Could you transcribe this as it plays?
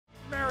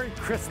Merry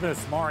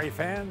Christmas, Maury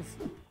fans.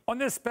 On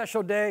this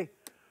special day,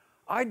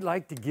 I'd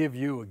like to give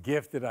you a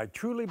gift that I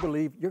truly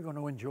believe you're going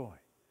to enjoy.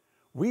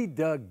 We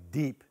dug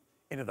deep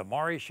into the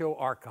Maury Show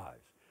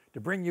archives to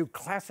bring you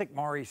classic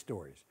Maury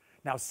stories.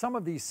 Now, some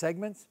of these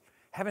segments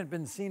haven't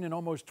been seen in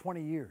almost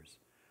 20 years,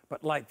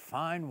 but like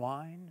fine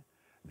wine,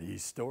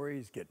 these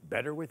stories get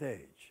better with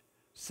age.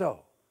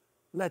 So,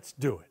 let's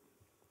do it.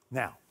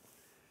 Now,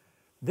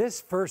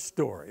 this first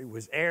story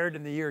was aired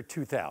in the year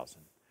 2000.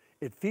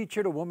 It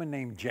featured a woman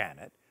named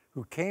Janet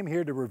who came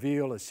here to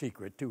reveal a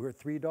secret to her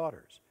 3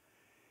 daughters.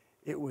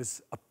 It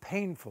was a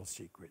painful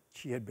secret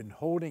she had been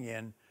holding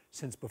in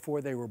since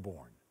before they were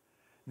born.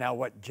 Now,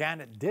 what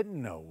Janet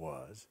didn't know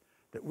was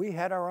that we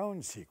had our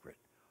own secret,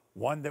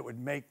 one that would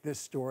make this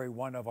story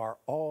one of our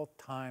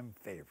all-time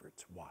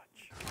favorites.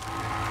 Watch.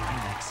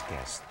 My next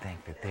guests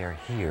think that they're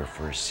here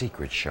for a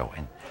secret show,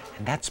 and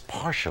that's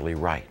partially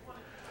right.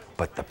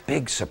 But the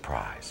big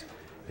surprise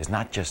is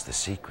not just the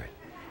secret,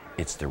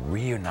 it's the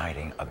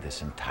reuniting of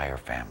this entire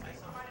family.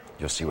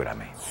 You'll see what I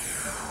mean.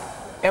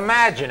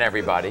 Imagine,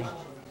 everybody,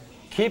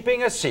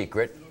 keeping a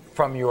secret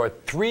from your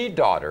 3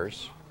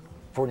 daughters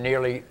for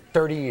nearly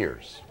 30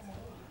 years.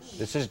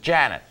 This is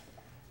Janet.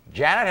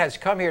 Janet has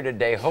come here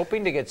today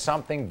hoping to get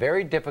something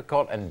very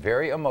difficult and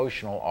very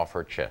emotional off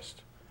her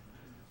chest.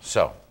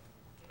 So,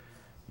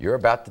 you're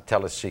about to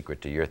tell a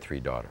secret to your 3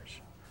 daughters.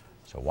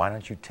 So why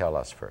don't you tell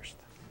us first?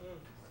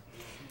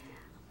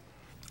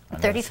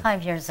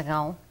 35 years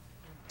ago,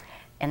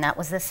 and that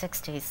was the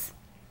 60s,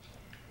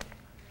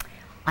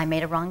 I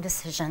made a wrong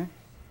decision,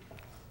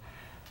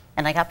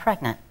 and I got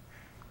pregnant.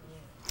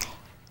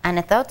 And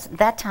at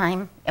that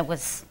time, it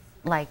was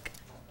like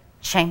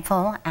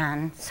shameful,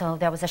 and so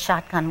there was a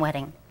shotgun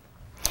wedding.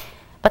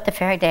 But the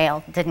fairy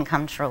tale didn't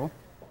come true.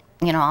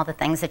 You know, all the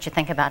things that you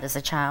think about as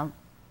a child.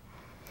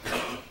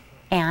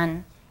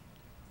 And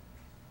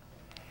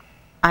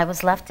I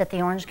was left at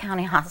the Orange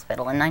County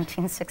Hospital in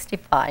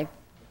 1965.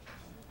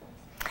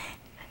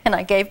 And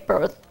I gave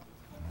birth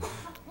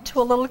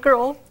to a little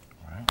girl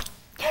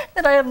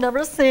that I have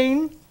never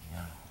seen.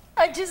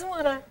 I just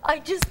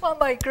want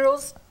my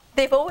girls,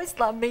 they've always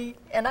loved me,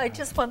 and I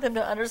just want them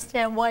to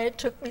understand why it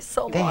took me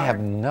so long. They have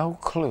no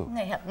clue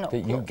They have no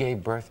that clue. you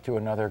gave birth to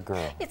another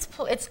girl.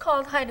 It's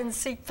called hide and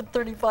seek for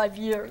 35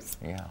 years.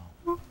 Yeah.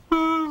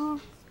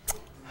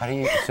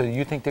 So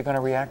you think they're going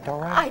to react all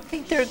right? I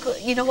think they're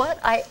good. You know what?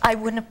 I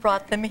wouldn't have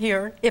brought them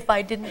here if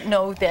I didn't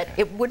know that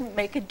it wouldn't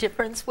make a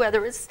difference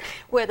whether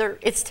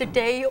it's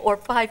today or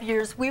 5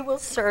 years. We will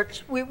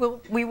search. We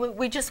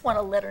just want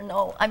to let her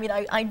know. I mean,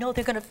 I know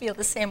they're going to feel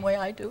the same way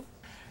I do.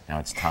 Now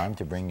it's time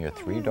to bring your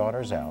 3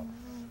 daughters out.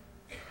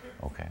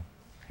 Okay.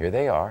 Here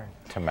they are,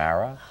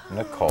 Tamara,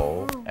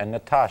 Nicole, and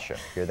Natasha.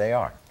 Here they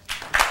are.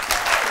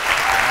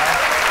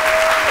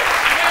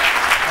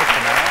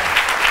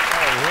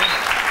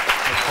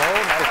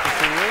 Nicole, nice to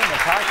see you.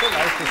 Natasha,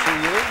 nice to see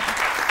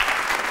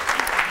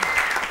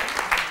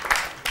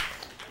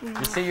you.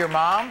 You see your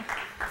mom?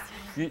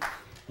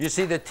 You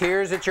see the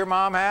tears that your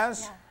mom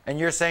has? And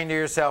you're saying to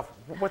yourself,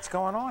 what's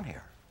going on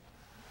here?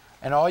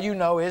 And all you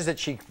know is that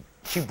she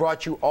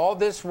brought you all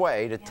this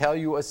way to tell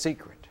you a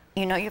secret.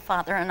 You know, your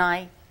father and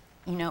I,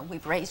 you know,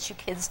 we've raised you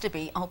kids to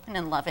be open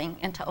and loving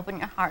and to open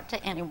your heart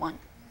to anyone.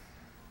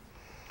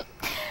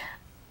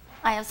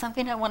 I have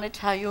something I want to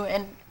tell you,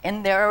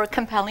 and there are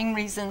compelling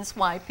reasons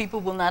why people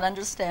will not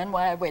understand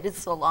why I waited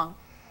so long.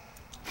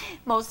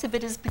 Most of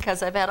it is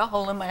because I've had a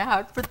hole in my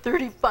heart for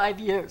 35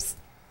 years.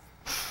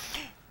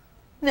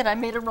 That I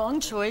made a wrong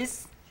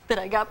choice, that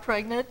I got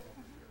pregnant,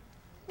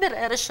 that I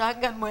had a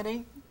shotgun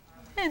wedding,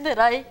 and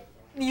that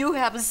you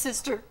have a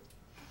sister.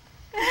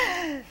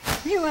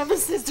 You have a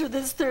sister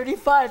that's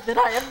 35 that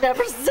I have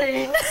never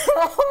seen.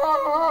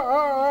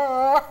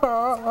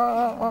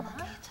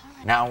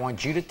 Now I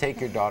want you to take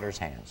your daughter's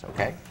hands,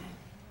 okay?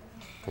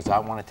 Because I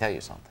want to tell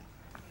you something.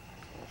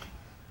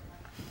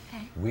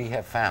 Okay. We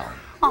have found.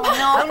 Oh,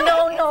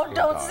 no,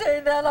 don't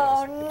say that.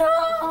 Oh, no.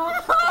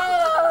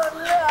 Oh,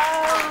 no.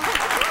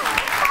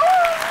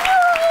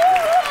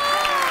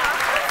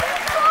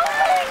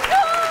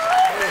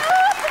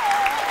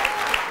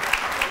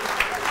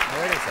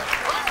 Wait a second.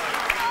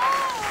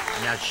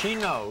 Now she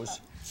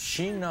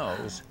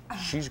knows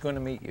she's going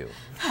to meet you.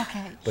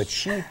 Okay. But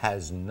she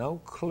has no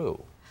clue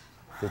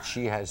that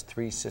she has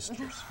 3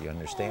 sisters. You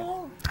understand?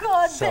 Oh,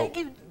 God, thank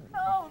you.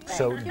 Oh,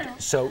 thank you.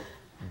 So,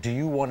 do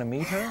you want to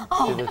meet her?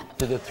 Oh.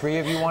 Do the 3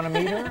 of you want to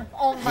meet her?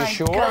 Oh, my You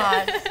sure?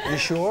 God. You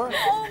sure?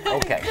 Oh, my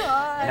okay.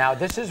 God. Now,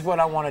 this is what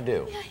I want to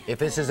do. If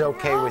this is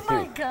okay with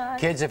my you. God.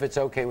 Kids, if it's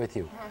okay with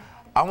you.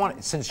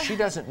 Since she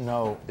doesn't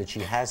know that she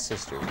has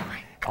sisters,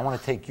 I want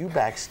to take you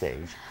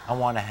backstage. I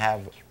want to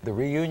have the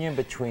reunion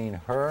between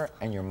her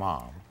and your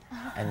mom.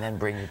 And then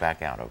bring you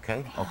back out,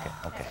 okay?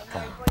 Okay,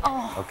 come on.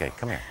 Oh. Okay,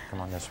 come here. Come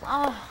on this way.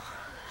 Oh.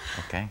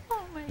 Okay.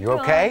 Oh, my You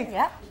God. okay?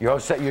 Yeah. You all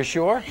set? You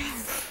sure?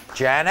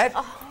 Janet?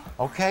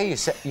 Okay, you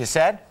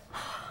said?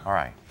 All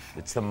right.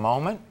 It's the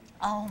moment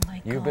Oh, my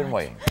God. you've been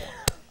waiting for.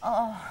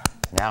 Oh.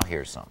 Now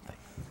here's something.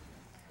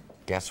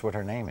 Guess what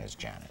her name is,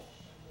 Janet?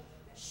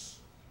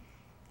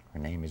 Her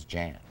name is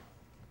Jan.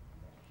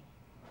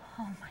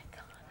 Oh, my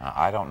God. Now,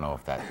 I don't know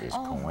if that is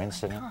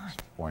coincidence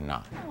or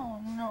not. Oh,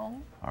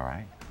 no. All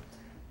right?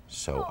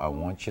 So I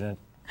want you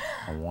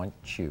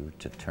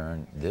to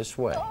turn this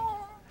way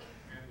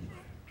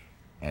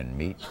and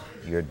meet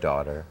your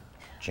daughter,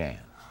 Jan.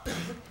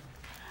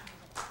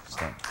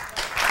 Stand.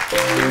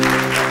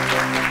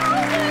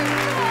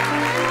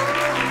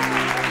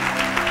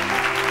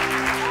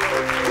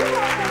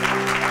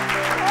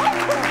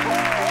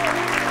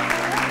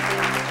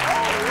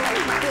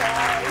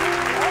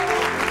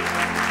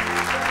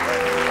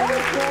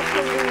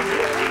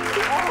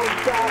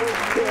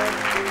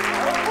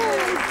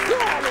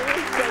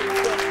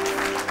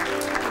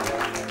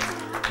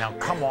 Now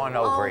come on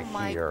over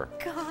here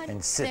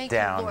and sit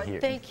down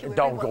here. Thank you,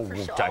 Don't go,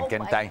 everyone, for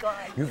Duncan. thank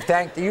You've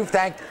thanked.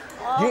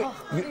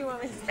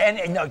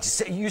 And no,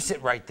 you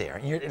sit right there.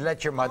 You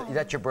let your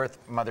birth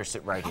mother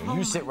sit right here.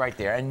 You sit right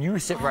there, and you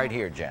sit right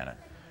here, Janet.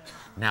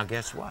 Now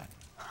guess what?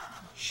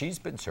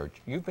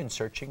 You've been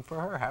searching for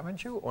her,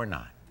 haven't you, or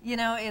not? You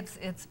know,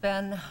 it's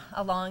been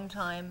a long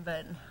time,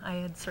 but I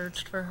had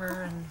searched for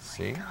her and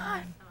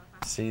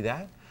See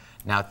that?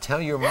 Now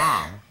tell your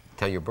mom,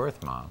 tell your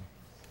birth mom,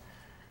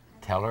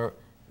 tell her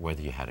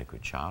whether you had a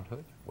good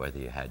childhood, whether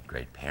you had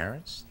great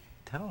parents.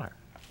 Tell her.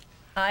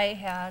 I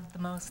had the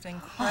most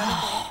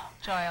incredible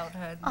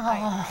childhood.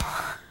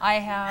 I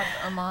have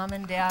a mom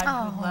and dad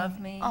who love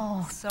me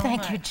so much.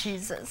 Thank you,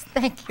 Jesus.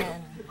 Thank you.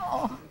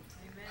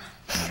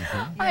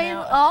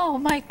 And, oh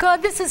my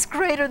God, this is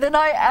greater than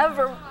I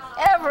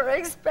ever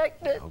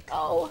expected. Okay.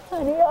 Oh,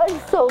 honey, I'm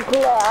so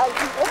glad.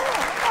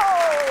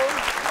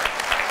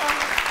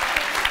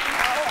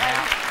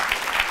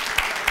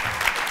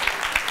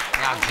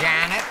 Now,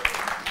 Janet,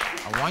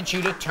 I want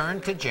you to turn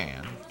to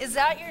Jan. is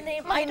that your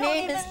name? My I don't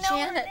name even is know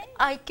her Janet.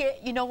 name.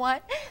 You know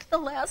what? The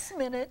last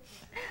minute,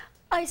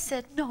 I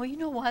said, no, you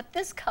know what?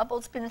 This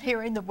couple's been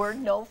hearing the word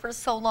no for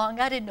so long.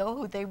 I didn't know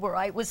who they were.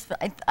 I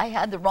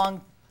had the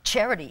wrong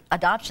charity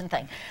adoption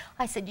thing.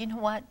 I said, you know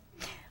what?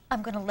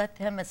 I'm going to let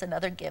them as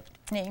another gift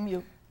name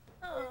you.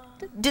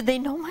 Did they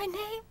know my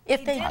name?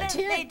 If they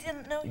did. They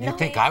didn't know You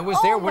think I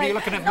was there? What are you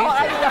looking at me for?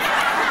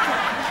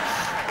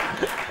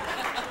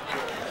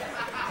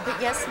 But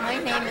yes, my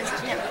name is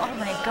Janet. Oh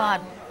my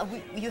God.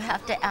 You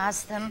have to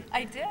ask them.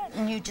 I did.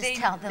 And you just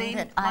tell them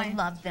that I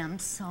love them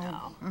so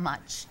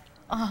much.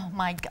 Oh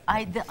my God.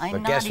 I'm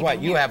But not guess what?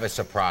 even You here. have a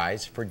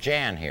surprise for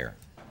Jan here.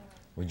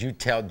 Would you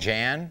tell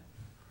Jan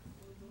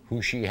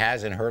who she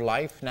has in her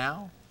life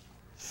now?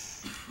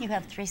 You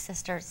have 3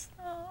 sisters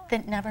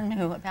that never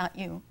knew about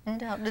you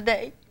until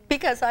today.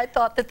 Because I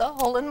thought that the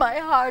hole in my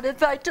heart,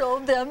 if I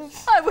told them,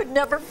 I would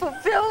never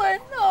fulfill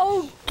it.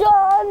 Oh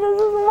God, this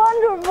is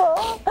wonderful.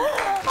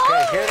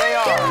 Okay, here they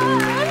are.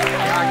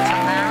 They are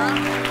Tamara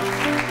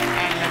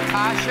and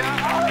Natasha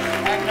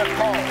and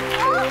Nicole.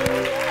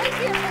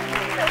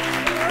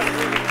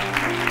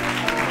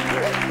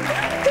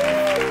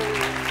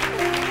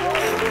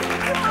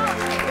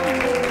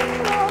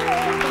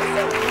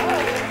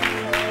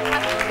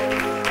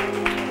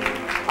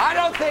 I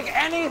don't think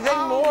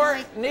anything more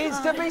needs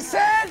to be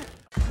said.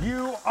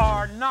 You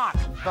are not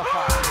the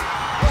father.